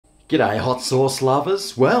G'day hot sauce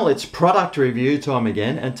lovers. Well, it's product review time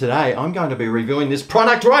again, and today I'm going to be reviewing this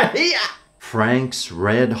product right here. Frank's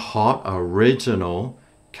Red Hot Original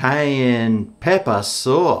Cayenne Pepper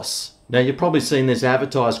Sauce. Now you've probably seen this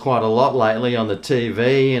advertised quite a lot lately on the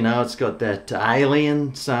TV. You know, it's got that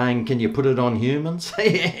alien saying, can you put it on humans?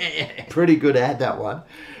 Pretty good ad, that one.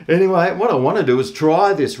 Anyway, what I want to do is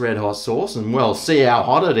try this red hot sauce and, well, see how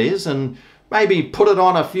hot it is and maybe put it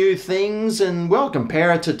on a few things and, well,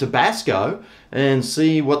 compare it to Tabasco and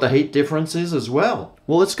see what the heat difference is as well.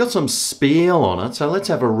 Well, it's got some spiel on it, so let's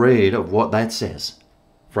have a read of what that says.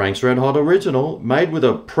 Frank's Red Hot Original, made with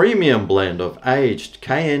a premium blend of aged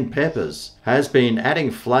cayenne peppers, has been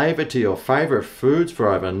adding flavour to your favourite foods for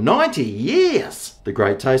over 90 years. The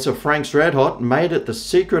great taste of Frank's Red Hot made it the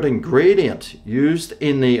secret ingredient used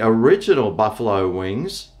in the original buffalo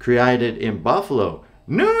wings created in Buffalo,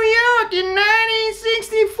 New York in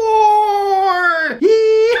 1964!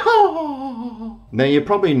 Yeehaw! Now you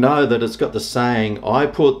probably know that it's got the saying, I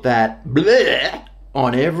put that bleh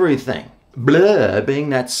on everything. Bleh being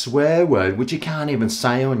that swear word which you can't even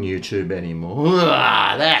say on YouTube anymore.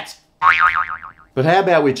 But how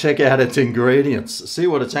about we check out its ingredients, see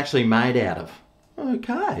what it's actually made out of.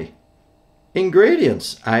 Okay.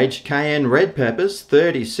 Ingredients: aged cayenne red peppers,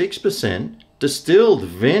 36%. Distilled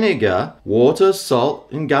vinegar, water,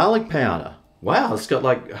 salt, and garlic powder. Wow, it's got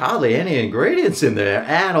like hardly any ingredients in there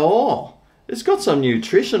at all. It's got some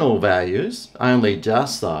nutritional values, only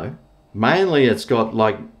just though. Mainly it's got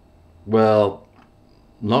like, well,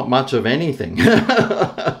 not much of anything.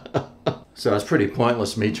 So it's pretty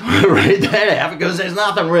pointless me trying to read that out because there's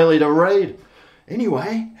nothing really to read.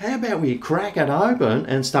 Anyway, how about we crack it open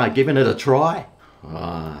and start giving it a try?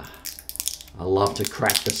 I love to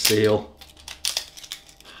crack the seal.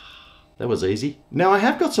 That was easy. Now I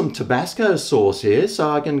have got some Tabasco sauce here,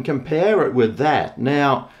 so I can compare it with that.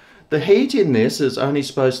 Now, the heat in this is only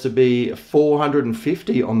supposed to be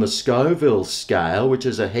 450 on the Scoville scale, which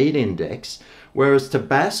is a heat index, whereas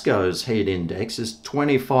Tabasco's heat index is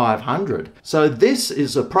 2500. So this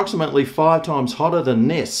is approximately 5 times hotter than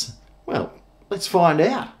this. Well, let's find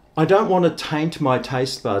out. I don't want to taint my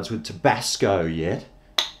taste buds with Tabasco yet,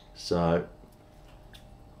 so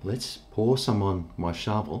let's pour some on my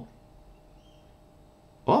shovel.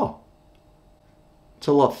 Oh, it's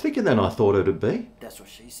a lot thicker than I thought it would be. That's what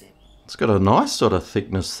she said. It's got a nice sort of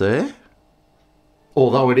thickness there,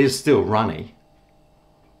 although it is still runny.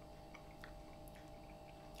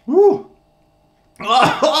 Woo!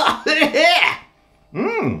 Yeah!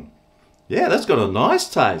 Yeah, that's got a nice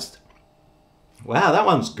taste. Wow, that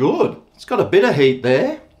one's good. It's got a bit of heat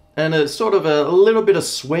there, and it's sort of a little bit of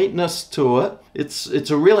sweetness to it.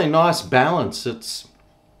 It's a really nice balance. It's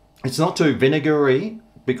not too vinegary,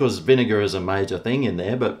 because vinegar is a major thing in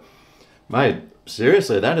there, but mate,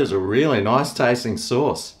 seriously, that is a really nice tasting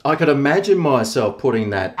sauce. I could imagine myself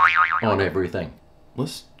putting that on everything.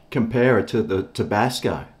 Let's compare it to the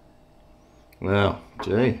Tabasco. Well,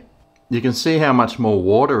 gee. You can see how much more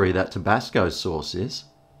watery that Tabasco sauce is.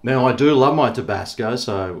 Now, I do love my Tabasco,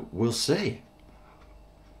 so we'll see.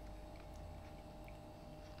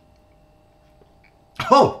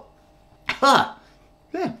 Oh! Ha!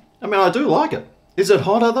 Yeah, I mean, I do like it. Is it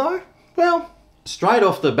hotter though? Well, straight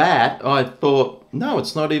off the bat, I thought, no,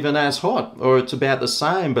 it's not even as hot, or it's about the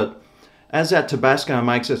same, but as that Tabasco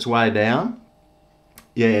makes its way down,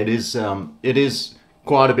 yeah, it is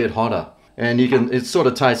quite a bit hotter. And it sort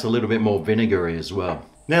of tastes a little bit more vinegary as well.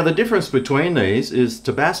 Now the difference between these is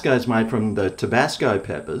Tabasco is made from the Tabasco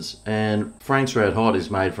peppers and Frank's Red Hot is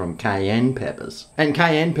made from cayenne peppers. And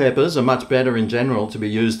cayenne peppers are much better in general to be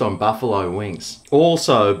used on buffalo wings.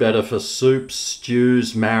 Also better for soups,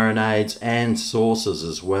 stews, marinades and sauces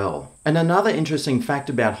as well. And another interesting fact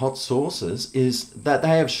about hot sauces is that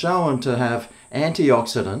they have shown to have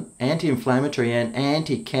antioxidant, anti-inflammatory and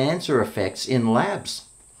anti-cancer effects in labs.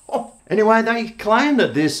 Anyway, they claim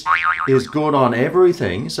that this is good on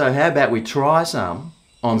everything, so how about we try some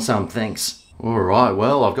on some things? Alright,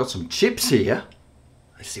 well, I've got some chips here.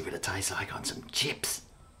 Let's see what it tastes like on some chips.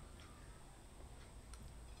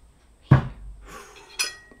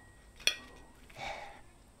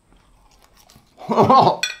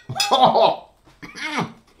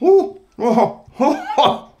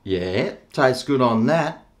 Yeah, tastes good on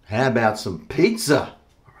that. How about some pizza?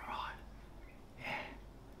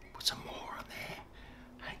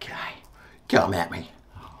 Come at me.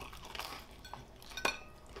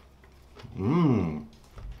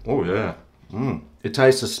 Oh yeah. It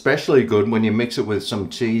tastes especially good when you mix it with some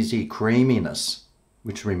cheesy creaminess.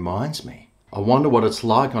 Which reminds me, I wonder what it's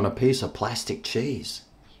like on a piece of plastic cheese.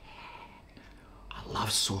 I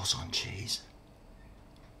love sauce on cheese.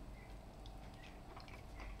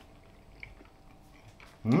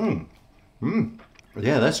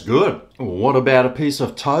 Yeah, that's good. What about a piece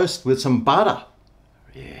of toast with some butter?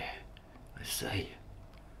 Yeah, let's see.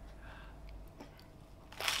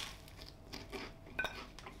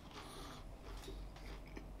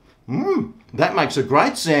 That makes a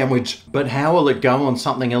great sandwich. But how will it go on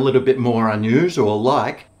something a little bit more unusual,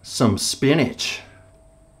 like some spinach?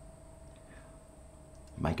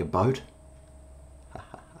 Make a boat.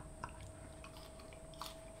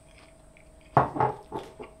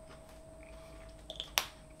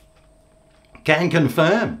 Can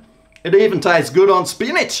confirm. It even tastes good on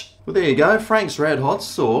spinach. Well, there you go, Frank's Red Hot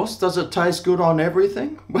sauce. Does it taste good on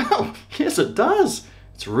everything? Well, yes it does.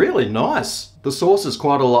 It's really nice. The sauce is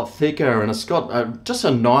quite a lot thicker and it's got just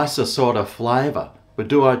a nicer sort of flavour. But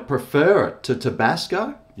do I prefer it to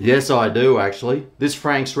Tabasco? Yes, I do actually. This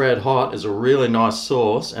Frank's Red Hot is a really nice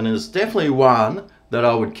sauce and is definitely one that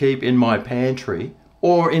I would keep in my pantry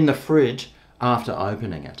or in the fridge after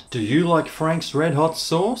opening it. Do you like Frank's Red Hot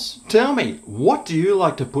sauce? Tell me, what do you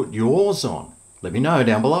like to put yours on? Let me know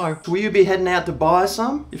down below. Will you be heading out to buy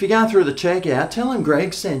some? If you're going through the checkout, tell them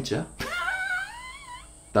Greg sent you.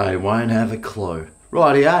 They won't have a clue.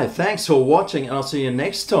 Rightio, thanks for watching and I'll see you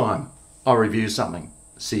next time I'll review something.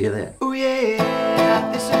 See you there. Oh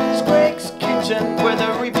yeah, this is Greg's Kitchen, where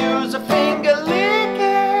the review